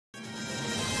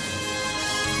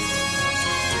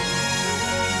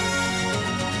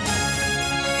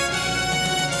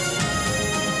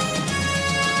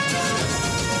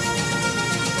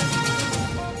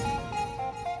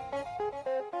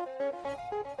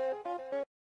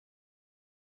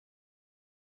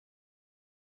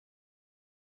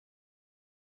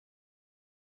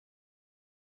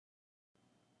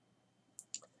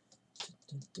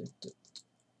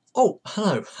Oh,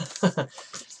 hello.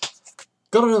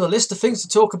 Got another list of things to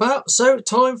talk about, so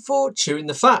time for Chewing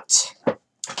the Fat.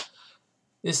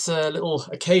 This little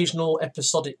occasional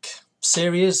episodic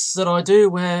series that I do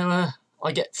where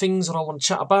I get things that I want to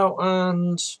chat about,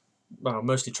 and well,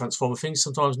 mostly Transformer things,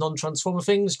 sometimes non-Transformer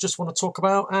things, just want to talk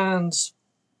about and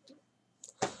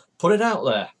put it out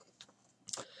there.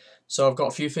 So I've got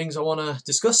a few things I want to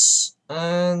discuss,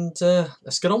 and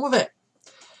let's get on with it.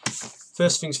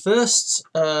 First things first,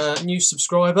 new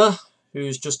subscriber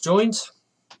who's just joined.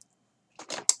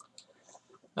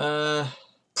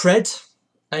 Pred,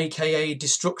 aka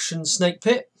Destruction Snake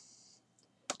Pit.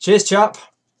 Cheers, chap.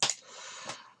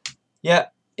 Yeah,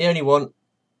 the only one.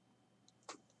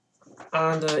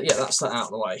 And yeah, that's that out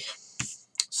of the way.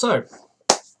 So,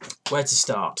 where to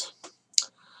start?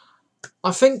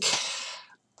 I think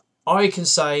I can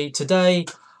say today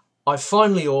I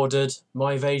finally ordered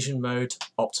my Evasion Mode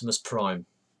Optimus Prime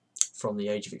from the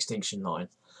Age of Extinction line.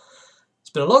 It's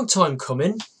been a long time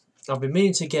coming. I've been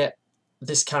meaning to get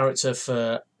this character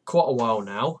for quite a while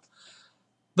now.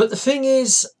 But the thing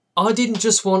is, I didn't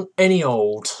just want any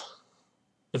old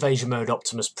Evasion Mode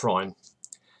Optimus Prime.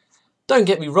 Don't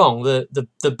get me wrong,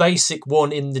 the basic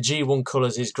one in the G1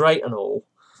 colours is great and all,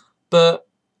 but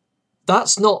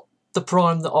that's not the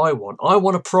Prime that I want. I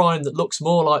want a Prime that looks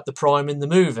more like the Prime in the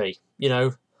movie, you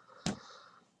know,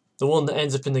 the one that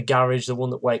ends up in the garage, the one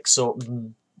that wakes up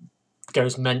and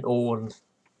goes mental, and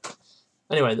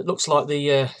anyway, that looks like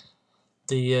the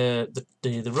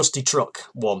rusty truck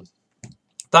one.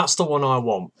 That's the one I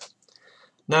want.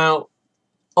 Now,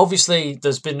 obviously,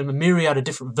 there's been a myriad of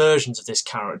different versions of this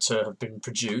character have been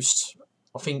produced.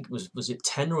 I think was it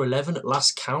 10 or 11 at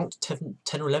last count?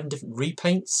 10 or 11 different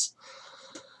repaints.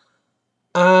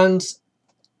 And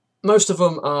most of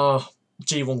them are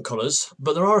G1 colours,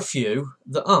 but there are a few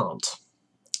that aren't.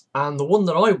 And the one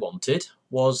that I wanted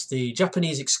was the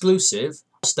Japanese exclusive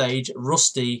stage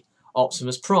Rusty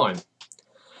Optimus Prime.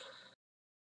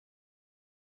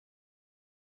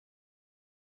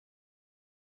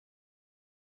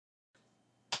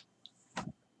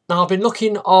 Now, I've been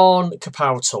looking on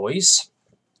Kapow Toys,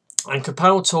 and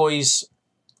Kapow Toys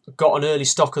got an early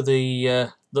stock of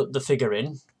the figure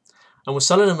in, and we're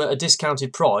selling them at a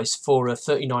discounted price for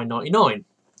 $39.99.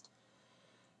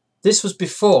 This was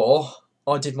before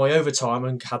I did my overtime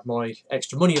and had my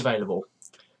extra money available.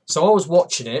 So I was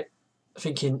watching it,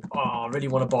 thinking, oh, I really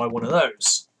want to buy one of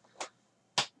those.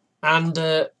 And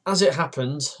as it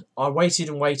happened, I waited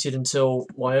and waited until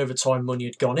my overtime money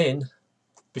had gone in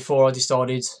before I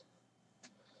decided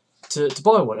to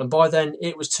buy one. And by then,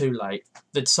 it was too late.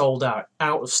 They'd sold out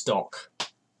of stock.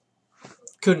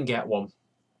 Couldn't get one.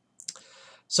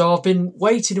 So I've been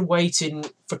waiting and waiting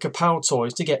for Kapow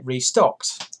Toys to get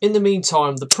restocked. In the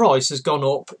meantime, the price has gone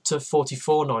up to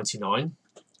 $44.99,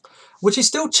 which is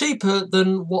still cheaper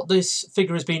than what this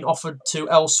figure has been offered to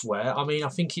elsewhere. I mean, I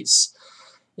think it's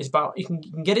about, you can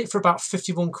get it for about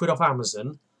 51 quid off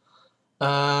Amazon.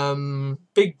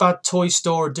 Big Bad Toy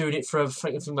Store are doing it for I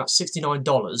think about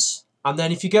 $69. And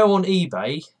then if you go on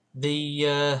eBay,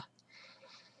 the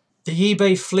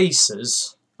eBay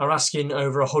fleecers are asking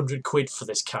over 100 quid for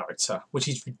this character, which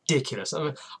is ridiculous. I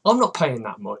mean, I'm not paying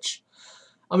that much.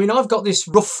 I mean, I've got this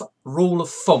rough rule of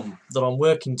thumb that I'm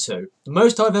working to. The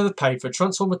most I've ever paid for a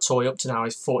Transformer toy up to now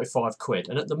is 45 quid.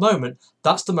 And at the moment,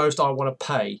 that's the most I want to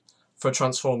pay for a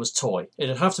Transformers toy.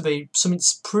 It'd have to be something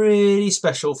pretty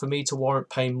special for me to warrant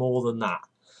paying more than that.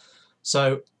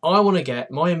 So I want to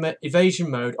get my Evasion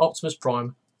Mode Optimus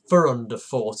Prime for under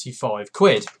 45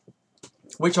 quid.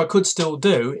 Which I could still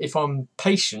do if I'm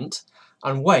patient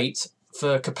and wait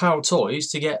for Kapow Toys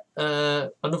to get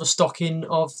another stocking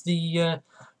of the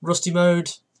Rusty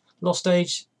Mode, Lost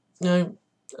Age,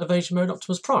 Evasion Mode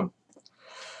Optimus Prime.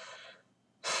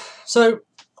 So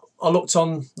I looked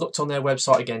on their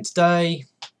website again today.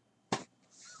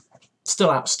 Still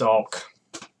out of stock.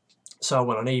 So I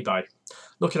went on eBay.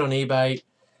 Looking on eBay,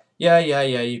 yeah.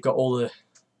 You've got all the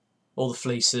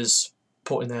fleecers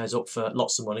putting theirs up for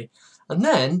lots of money. And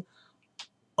then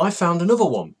I found another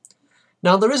one.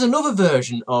 Now, there is another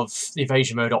version of the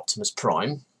Evasion Mode Optimus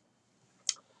Prime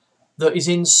that is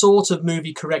in sort of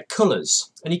movie correct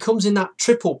colours. And he comes in that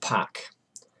triple pack.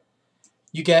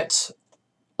 You get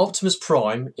Optimus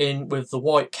Prime in with the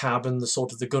white cab and the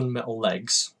sort of the gunmetal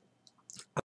legs.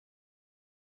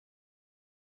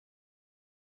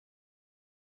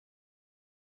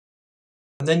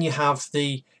 And then you have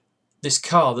this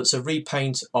car that's a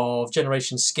repaint of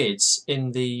Generation Skids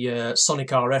in the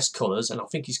Sonic RS colours, and I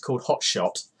think he's called Hot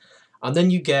Shot. And then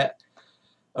you get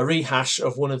a rehash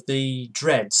of one of the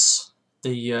Dreads,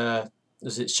 the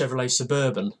Chevrolet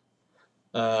Suburban,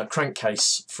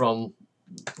 crankcase from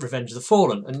Revenge of the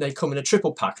Fallen, and they come in a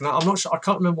triple pack. Now I'm not sure, I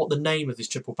can't remember what the name of this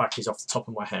triple pack is off the top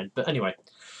of my head, but anyway,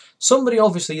 somebody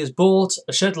obviously has bought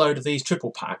a shed load of these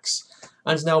triple packs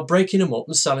and is now breaking them up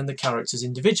and selling the characters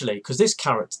individually, because this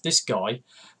guy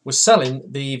was selling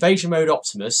the Evasion Mode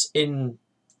Optimus in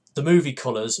the movie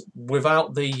colours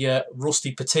without the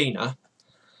rusty patina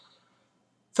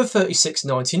for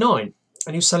 £36.99, and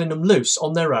he was selling them loose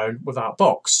on their own without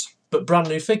box, but brand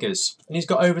new figures, and he's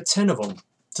got over 10 of them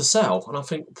to sell, and I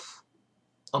think,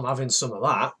 I'm having some of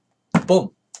that.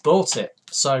 Boom, bought it.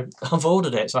 So I've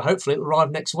ordered it, so hopefully it'll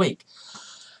arrive next week.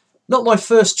 Not my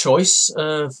first choice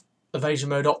of Evasion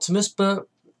Mode Optimus, but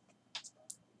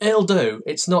it'll do.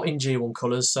 It's not in G1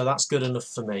 colours, so that's good enough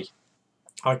for me.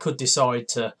 I could decide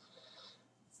to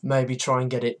maybe try and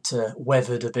get it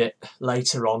weathered a bit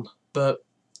later on, but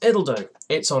it'll do.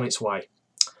 It's on its way.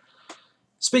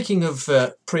 Speaking of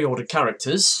pre-ordered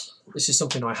characters, this is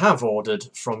something I have ordered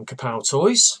from Kapow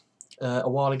Toys a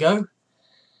while ago.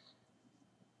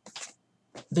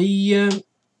 The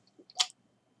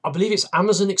I believe it's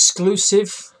Amazon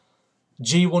exclusive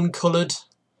G1 coloured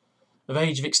of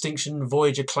Age of Extinction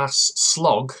Voyager class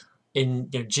slog in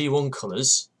G1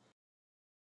 colours.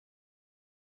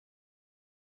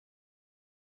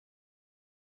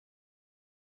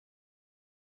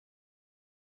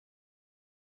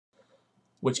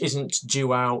 Which isn't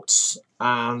due out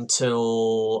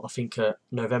until I think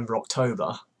November,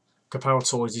 October. Kapow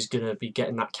Toys is going to be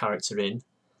getting that character in.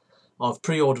 I've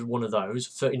pre-ordered one of those,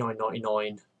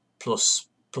 $39.99 plus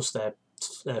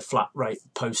their flat rate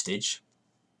postage.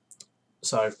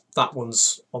 So that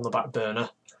one's on the back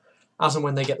burner. As and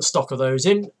when they get the stock of those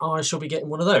in, I shall be getting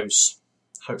one of those,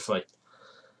 hopefully.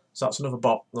 So that's another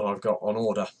bot that I've got on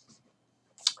order.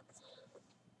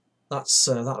 That's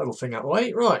that little thing out of the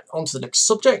way. Right, on to the next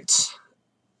subject.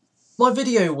 My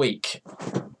video week.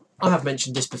 I have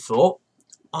mentioned this before.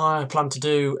 I plan to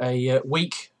do a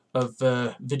week of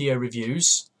video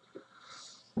reviews.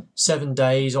 7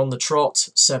 days on the trot,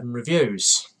 7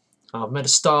 reviews. I've made a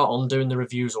start on doing the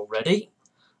reviews already.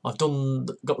 I've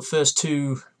got the first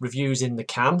 2 reviews in the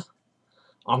can.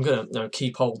 I'm going to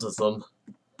keep hold of them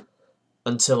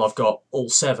until I've got all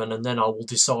 7, and then I will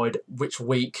decide which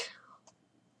week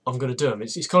I'm going to do them.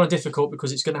 It's kind of difficult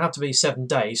because it's going to have to be 7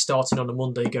 days, starting on a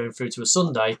Monday going through to a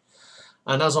Sunday.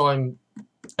 And as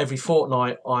every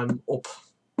fortnight I'm up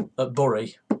at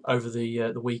Bury over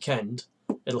the weekend,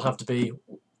 it'll have to be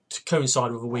to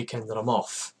coincide with a weekend that I'm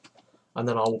off. And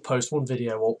then I will post one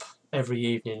video up every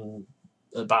evening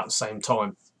at about the same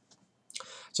time.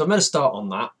 So I've made a start on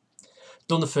that.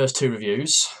 Done the first 2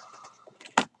 reviews,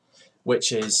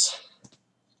 which is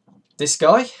this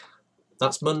guy.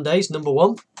 That's Monday's number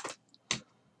 1.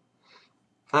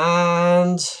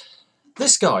 And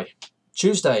this guy,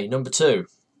 Tuesday, number 2.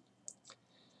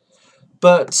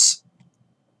 But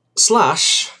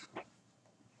Slash,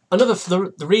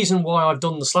 the reason why I've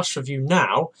done the Slash review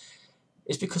now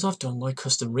is because I've done my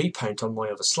custom repaint on my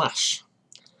other Slash.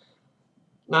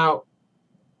 Now,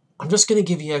 I'm just going to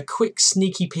give you a quick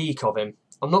sneaky peek of him.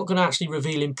 I'm not going to actually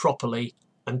reveal him properly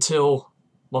until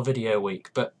my video week,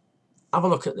 but have a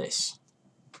look at this.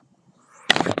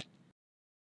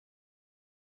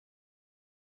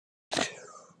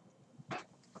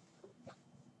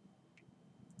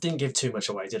 Didn't give too much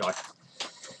away, did I?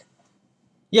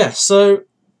 Yeah, so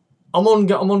I'm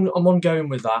ongoing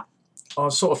with that.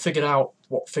 I've sort of figured out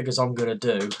what figures I'm going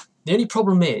to do. The only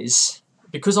problem is,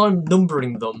 because I'm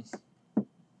numbering them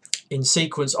in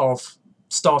sequence of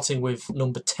starting with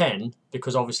number 10,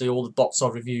 because obviously all the bots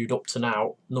I've reviewed up to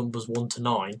now, numbers 1 to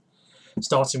 9,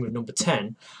 starting with number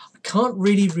 10, I can't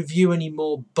really review any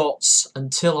more bots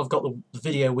until I've got the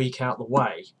video week out of the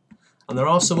way. And there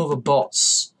are some other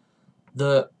bots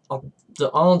that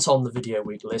aren't on the video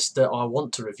week list that I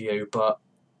want to review, but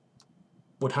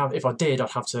would have, if I did,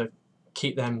 I'd have to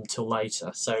keep them till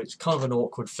later. So it's kind of an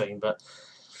awkward thing, but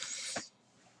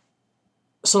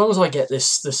so long as I get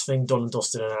this thing done and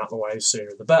dusted and out of the way, the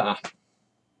sooner the better.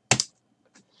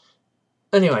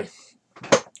 Anyway,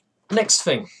 next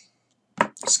thing,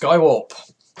 Skywarp.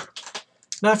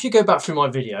 Now, if you go back through my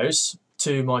videos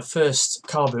to my first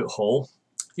car boot haul,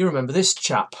 you remember this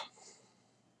chap,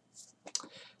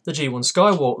 the G1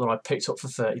 Skywarp that I picked up for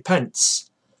 30p.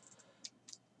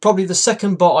 Probably the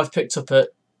second bot I've picked up at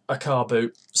a car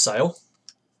boot sale,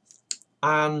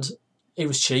 and it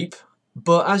was cheap,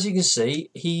 but as you can see,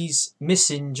 he's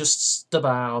missing just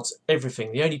about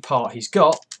everything. The only part he's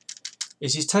got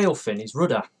is his tail fin, his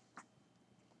rudder.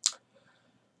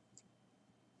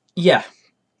 Yeah,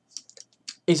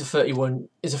 he's a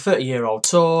 30-year-old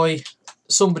toy,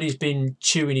 somebody's been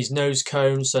chewing his nose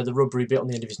cone, so the rubbery bit on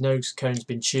the end of his nose cone's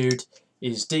been chewed.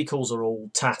 His decals are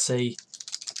all tatty.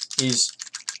 He's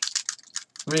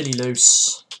really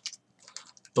loose,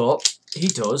 but he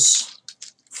does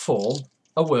form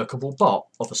a workable bot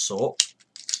of a sort.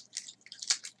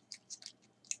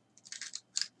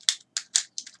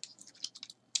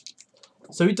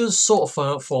 So he does sort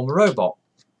of form a robot.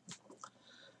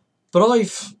 But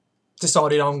I've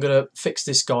decided I'm going to fix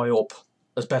this guy up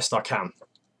as best I can.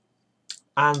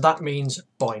 And that means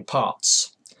buying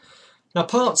parts. Now,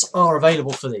 parts are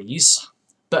available for these,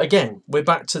 but again, we're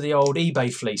back to the old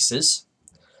eBay fleeces.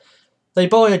 They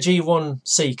buy a G1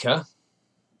 Seeker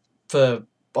for,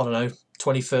 I don't know,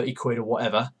 20, 30 quid or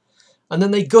whatever, and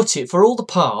then they gut it for all the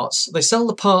parts. They sell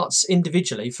the parts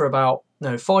individually for about,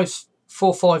 no, 4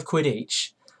 or 5 quid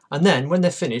each, and then when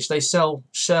they're finished, they sell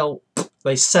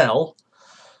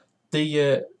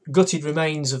the gutted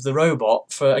remains of the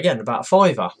robot for, again, about a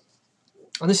fiver.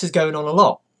 And this is going on a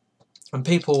lot. And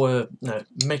people were,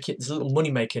 making this little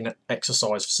money-making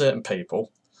exercise for certain people.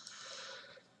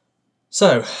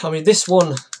 So, I mean, this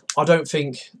one, I don't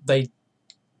think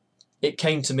it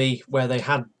came to me where they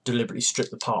had deliberately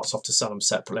stripped the parts off to sell them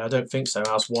separately. I don't think so,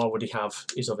 as why would he have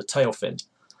his other tail fin?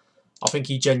 I think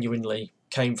he genuinely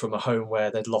came from a home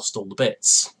where they'd lost all the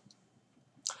bits.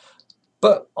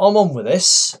 But I'm on with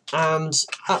this, and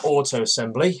at Auto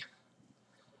Assembly,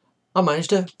 I managed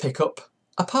to pick up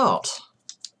a part.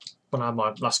 When I had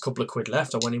my last couple of quid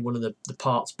left, I went in one of the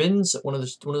parts bins at one of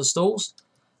the stalls,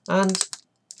 and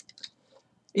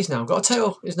he's now got a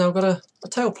tail. He's now got a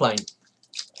tail plane.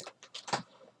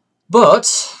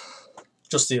 But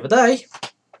just the other day,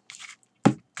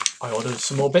 I ordered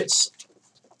some more bits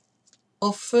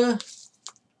off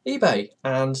eBay,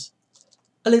 and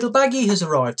a little baggie has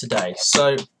arrived today.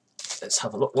 So let's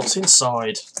have a look what's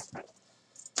inside.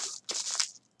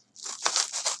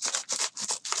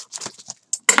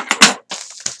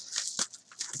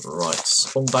 Right,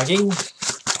 unbagging.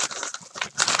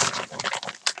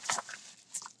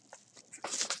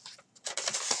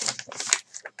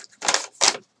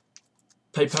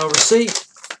 PayPal receipt.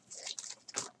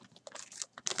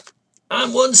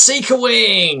 And one Seeker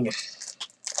wing.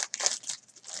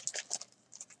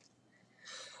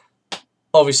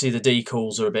 Obviously the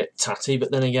decals are a bit tatty,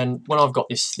 but then again, when I've got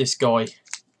this guy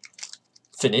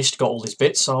finished, got all his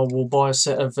bits, I will buy a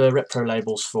set of repro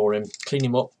labels for him, clean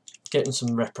him up, get him some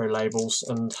repro labels,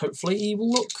 and hopefully he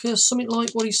will look something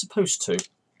like what he's supposed to.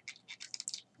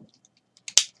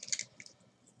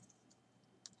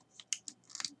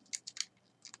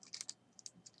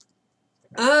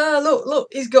 Ah, look,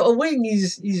 he's got a wing.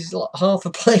 He's like half a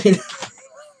plane.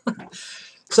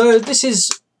 So this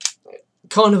is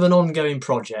kind of an ongoing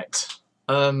project.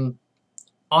 I'm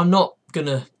not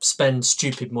gonna spend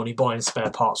stupid money buying spare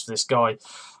parts for this guy.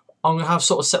 I'm gonna have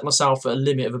sort of set myself at a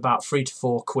limit of about 3 to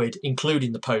 4 quid,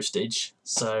 including the postage.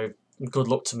 So good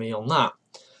luck to me on that.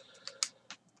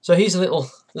 So here's a little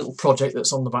project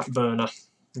that's on the back burner.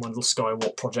 My little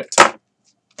Skywarp project.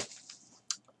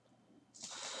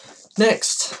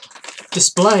 Next,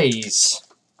 displays,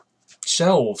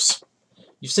 shelves.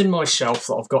 You've seen my shelf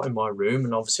that I've got in my room,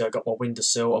 and obviously I've got my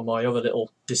windowsill and my other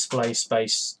little display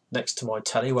space next to my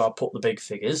telly where I put the big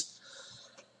figures.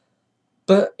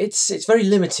 But it's very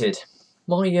limited.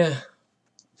 My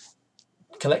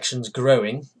collection's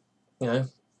growing, at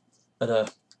a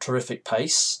terrific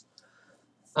pace,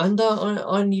 and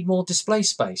I need more display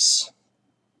space.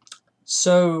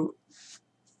 So,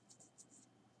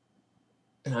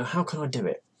 how can I do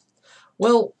it?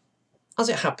 Well, as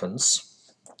it happens,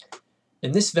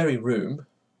 in this very room,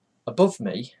 above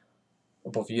me,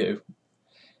 above you,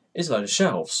 is a load of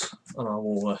shelves, and I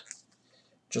will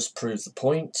just prove the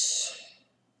point,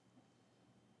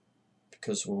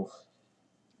 because we'll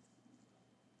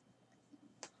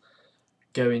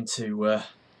go into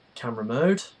camera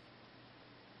mode.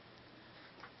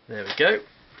 There we go.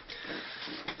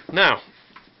 Now,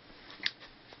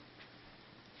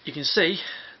 you can see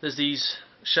there's these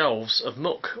shelves of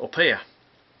muck up here,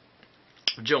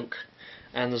 junk,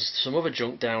 and there's some other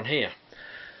junk down here.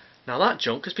 Now that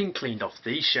junk has been cleaned off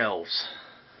these shelves.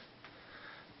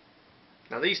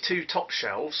 Now these two top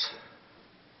shelves,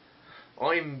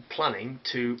 I'm planning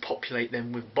to populate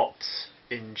them with bots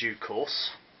in due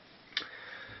course.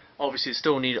 Obviously it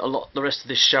still need a lot, the rest of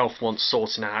this shelf wants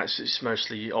sorting out. It's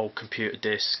mostly old computer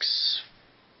discs,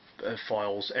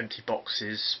 files, empty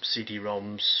boxes,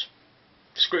 CD-ROMs,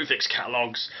 Screwfix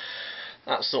catalogues,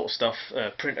 that sort of stuff,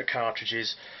 printer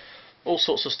cartridges, all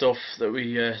sorts of stuff that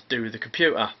we do with the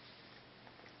computer.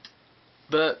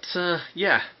 But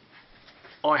yeah,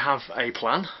 I have a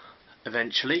plan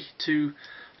eventually to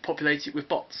populate it with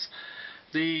bots.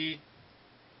 Now,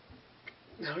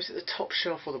 is it the top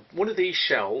shelf or one of these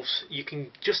shelves? You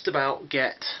can just about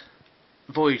get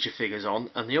Voyager figures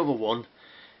on, and the other one,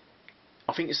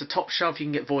 I think it's the top shelf you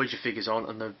can get Voyager figures on,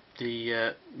 and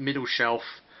the middle shelf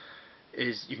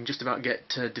is you can just about get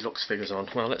deluxe figures on.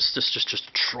 Well, let's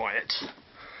just try it.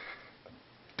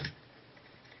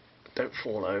 Don't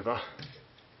fall over.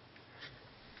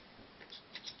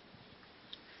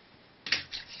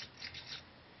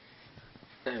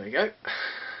 There we go.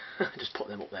 Just put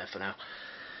them up there for now.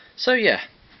 So yeah,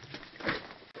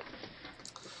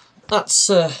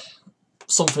 that's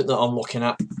something that I'm looking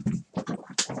at.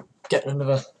 Getting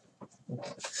another.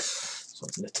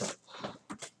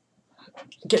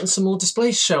 Getting some more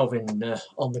display shelving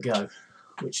on the go,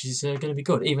 which is going to be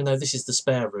good. Even though this is the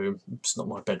spare room, it's not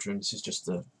my bedroom. This is just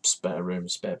the spare room,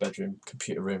 spare bedroom,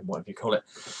 computer room, whatever you call it.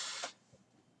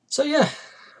 So yeah,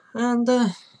 and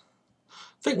I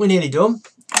think we're nearly done.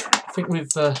 I think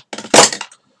we've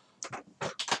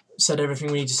said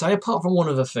everything we need to say, apart from one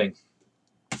other thing.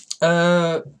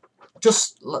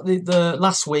 Just the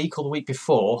last week or the week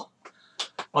before,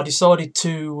 I decided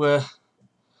to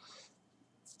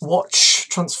watch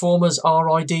Transformers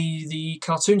R.I.D. the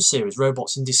cartoon series,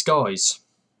 Robots in Disguise.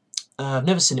 I've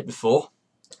never seen it before.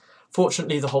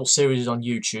 Fortunately, the whole series is on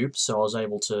YouTube, so I was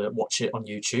able to watch it on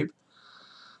YouTube.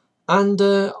 And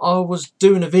I was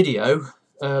doing a video,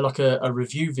 like a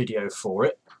review video for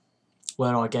it,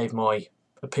 where I gave my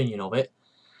opinion of it.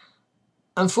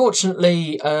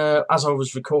 Unfortunately, as I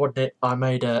was recording it, I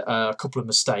made a couple of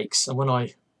mistakes, and when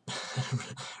I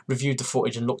reviewed the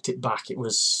footage and looked it back, it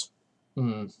was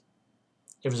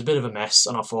a bit of a mess,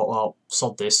 and I thought, well,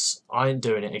 sod this, I ain't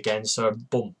doing it again, so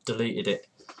boom, deleted it.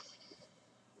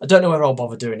 I don't know whether I'll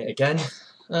bother doing it again.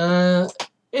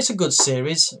 It's a good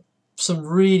series, some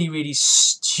really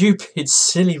stupid,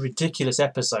 silly, ridiculous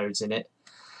episodes in it.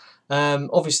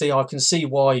 Obviously I can see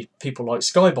why people like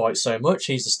Skywarp so much.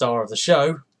 He's the star of the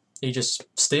show, he just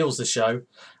steals the show,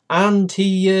 and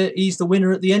he's the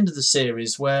winner at the end of the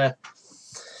series, where,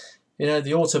 you know,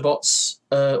 the Autobots,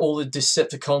 all the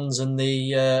Decepticons and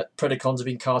the Predacons have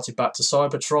been carted back to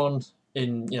Cybertron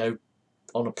in, you know,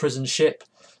 on a prison ship.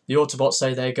 The Autobots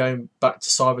say they're going back to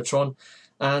Cybertron,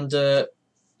 and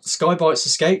Skybite's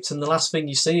escaped, and the last thing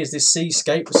you see is this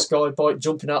seascape with Skybite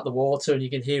jumping out the water, and you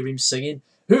can hear him singing,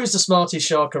 "Who's the smartest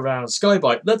shark around?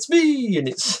 Skybite, that's me!" And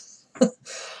it's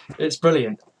it's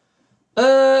brilliant.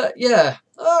 Yeah,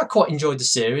 I quite enjoyed the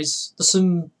series. There's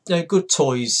some good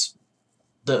toys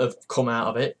that have come out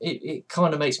of it. It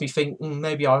kind of makes me think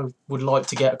maybe I would like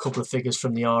to get a couple of figures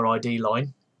from the R.I.D.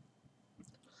 line.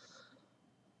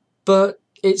 But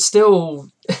it's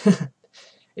still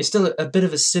it's still a bit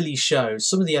of a silly show.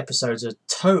 Some of the episodes are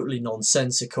totally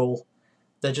nonsensical.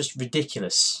 They're just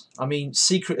ridiculous. I mean,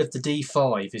 Secret of the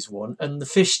D5 is one, and the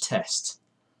fish test.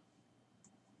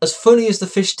 As funny as the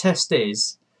fish test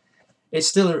is, it's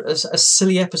still a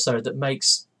silly episode that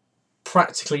makes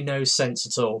practically no sense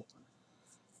at all.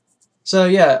 So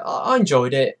yeah, I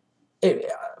enjoyed it.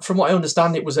 From what I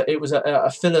understand, it was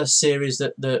a filler series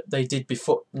that they did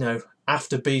before, you know,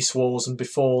 after Beast Wars and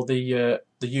before the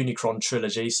Unicron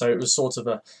trilogy. So it was sort of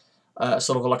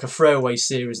like a throwaway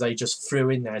series they just threw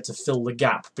in there to fill the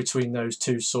gap between those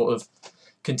two sort of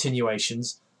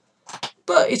continuations.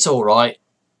 But it's all right.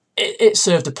 It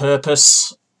served a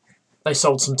purpose. They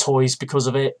sold some toys because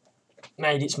of it,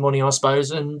 made its money, I suppose,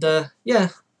 and yeah.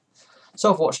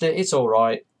 So I've watched it. It's all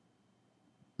right.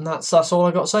 And that's all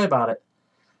I got to say about it.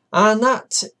 And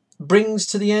that brings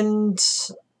to the end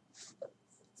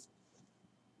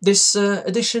this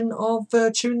edition of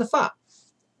Chewing the Fat.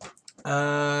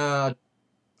 Like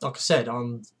I said,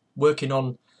 I'm working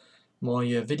on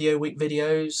my Video Week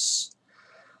videos.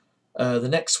 The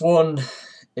next one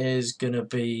is going to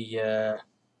be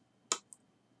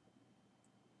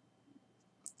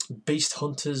Beast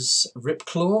Hunter's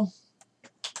Ripclaw.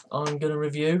 I'm going to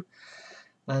review.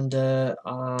 And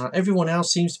everyone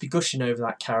else seems to be gushing over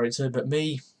that character, but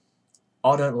me,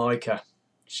 I don't like her.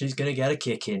 She's going to get a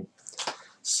kick in.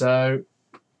 So,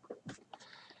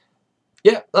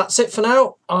 yeah, that's it for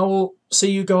now. I will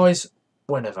see you guys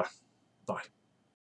whenever. Bye.